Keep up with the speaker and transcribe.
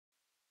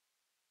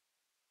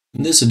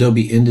In this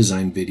Adobe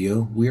InDesign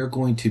video, we are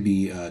going to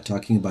be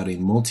talking about a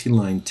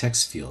multi-line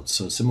text field.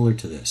 So similar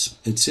to this,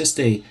 it's just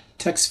a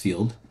text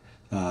field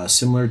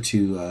similar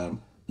to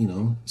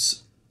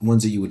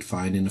ones that you would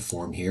find in a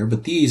form here,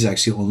 but these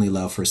actually only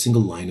allow for a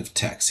single line of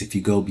text. If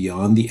you go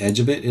beyond the edge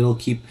of it,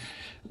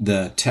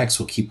 the text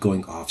will keep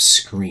going off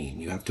screen.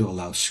 You have to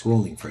allow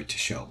scrolling for it to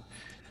show.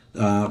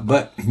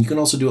 But you can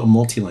also do a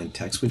multi-line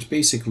text, which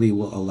basically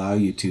will allow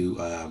you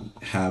to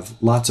have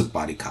lots of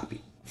body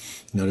copy.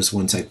 Notice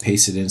once I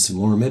pasted in some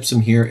lorem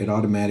ipsum here, it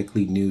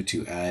automatically knew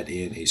to add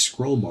in a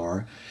scroll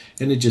bar,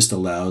 and it just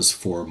allows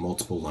for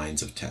multiple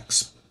lines of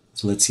text.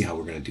 So let's see how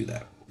we're going to do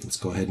that. Let's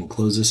go ahead and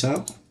close this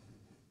out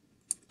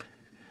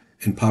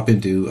and pop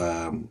into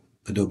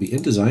Adobe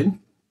InDesign,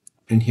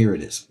 and here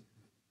it is.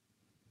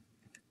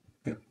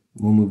 Okay.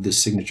 We'll move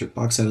this signature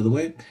box out of the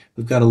way.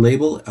 We've got a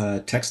label,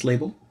 text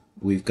label.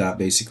 We've got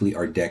basically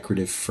our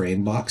decorative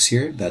frame box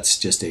here. That's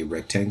just a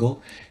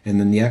rectangle. And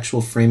then the actual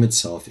frame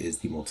itself is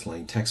the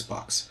multi-line text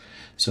box.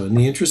 So in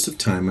the interest of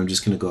time, I'm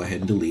just going to go ahead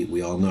and delete.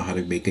 We all know how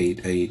to make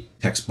a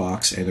text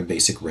box and a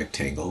basic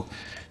rectangle.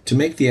 To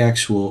make the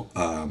actual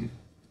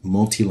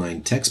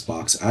multi-line text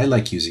box, I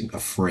like using a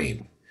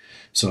frame.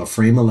 So a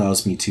frame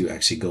allows me to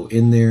actually go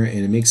in there, and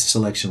it makes the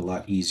selection a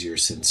lot easier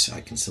since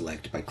I can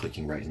select by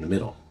clicking right in the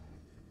middle.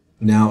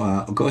 Now,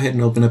 I'll go ahead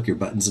and open up your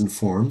buttons and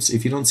forms.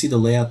 If you don't see the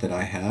layout that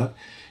I have,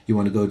 you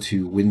want to go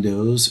to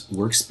Windows,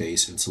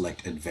 Workspace, and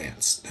select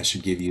Advanced. That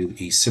should give you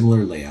a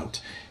similar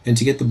layout. And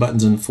to get the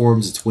buttons and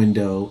forms, it's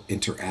Window,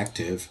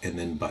 Interactive, and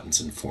then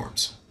Buttons and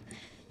Forms.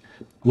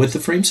 With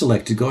the frame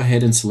selected, go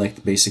ahead and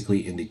select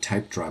basically in the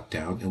Type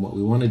drop-down. And what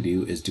we want to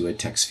do is do a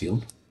text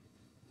field.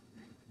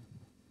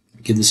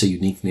 Give this a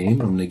unique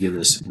name. I'm going to give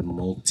this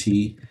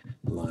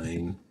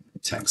multi-line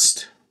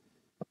text.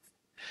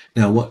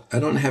 Now, I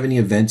don't have any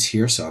events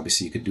here, so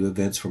obviously you could do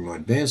events for more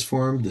advanced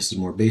form. This is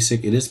more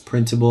basic. It is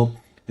printable.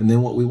 And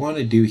then what we want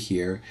to do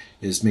here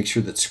is make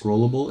sure that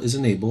scrollable is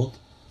enabled.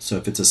 So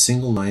if it's a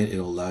single line,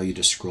 it'll allow you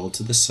to scroll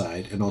to the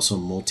side, and also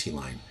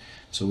multi-line.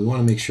 So we want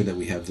to make sure that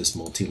we have this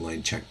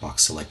multi-line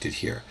checkbox selected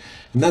here.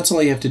 And that's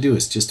all you have to do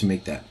is just to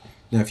make that.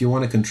 Now, if you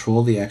want to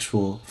control the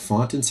actual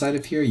font inside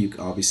of here,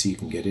 obviously you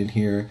can get in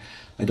here.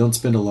 I don't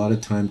spend a lot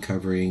of time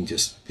covering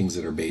just things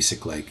that are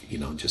basic, like,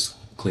 just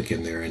click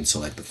in there and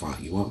select the font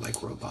you want, like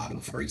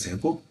Roboto, for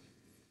example.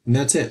 And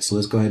that's it. So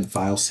let's go ahead and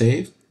File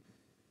Save.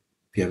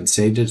 If you haven't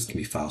saved it, it's going to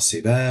be File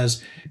Save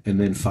As, and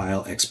then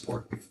File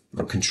Export,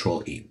 or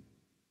Control E.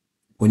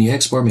 When you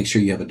export, make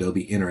sure you have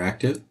Adobe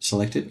Interactive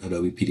selected,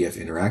 Adobe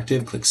PDF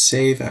Interactive. Click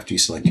Save after you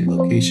select your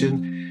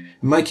location.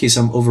 In my case,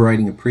 I'm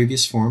overwriting a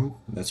previous form.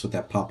 That's what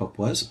that pop-up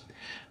was.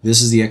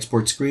 This is the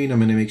export screen. I'm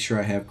going to make sure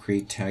I have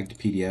Create Tagged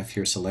PDF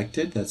here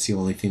selected. That's the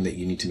only thing that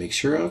you need to make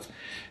sure of.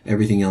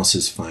 Everything else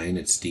is fine.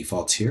 It's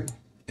defaults here.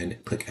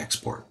 And click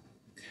Export.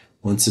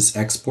 Once this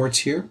exports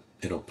here,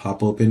 it'll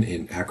pop open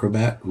in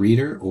Acrobat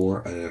Reader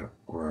or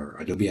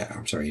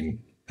in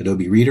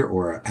Adobe Reader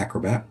or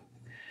Acrobat.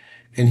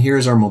 And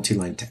here's our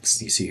multi-line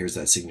text. You see here's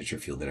that signature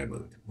field that I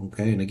moved.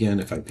 Okay, and again,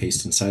 if I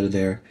paste inside of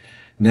there,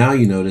 now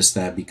you notice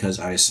that because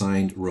I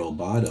assigned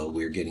Roboto,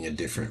 we're getting a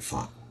different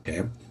font.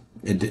 Okay,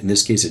 and in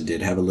this case, it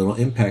did have a little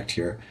impact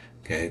here.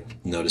 Okay,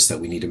 notice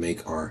that we need to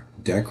make our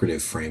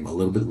decorative frame a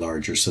little bit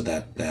larger so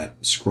that that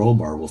scroll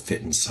bar will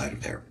fit inside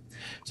of there.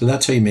 So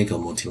that's how you make a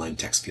multi-line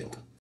text field.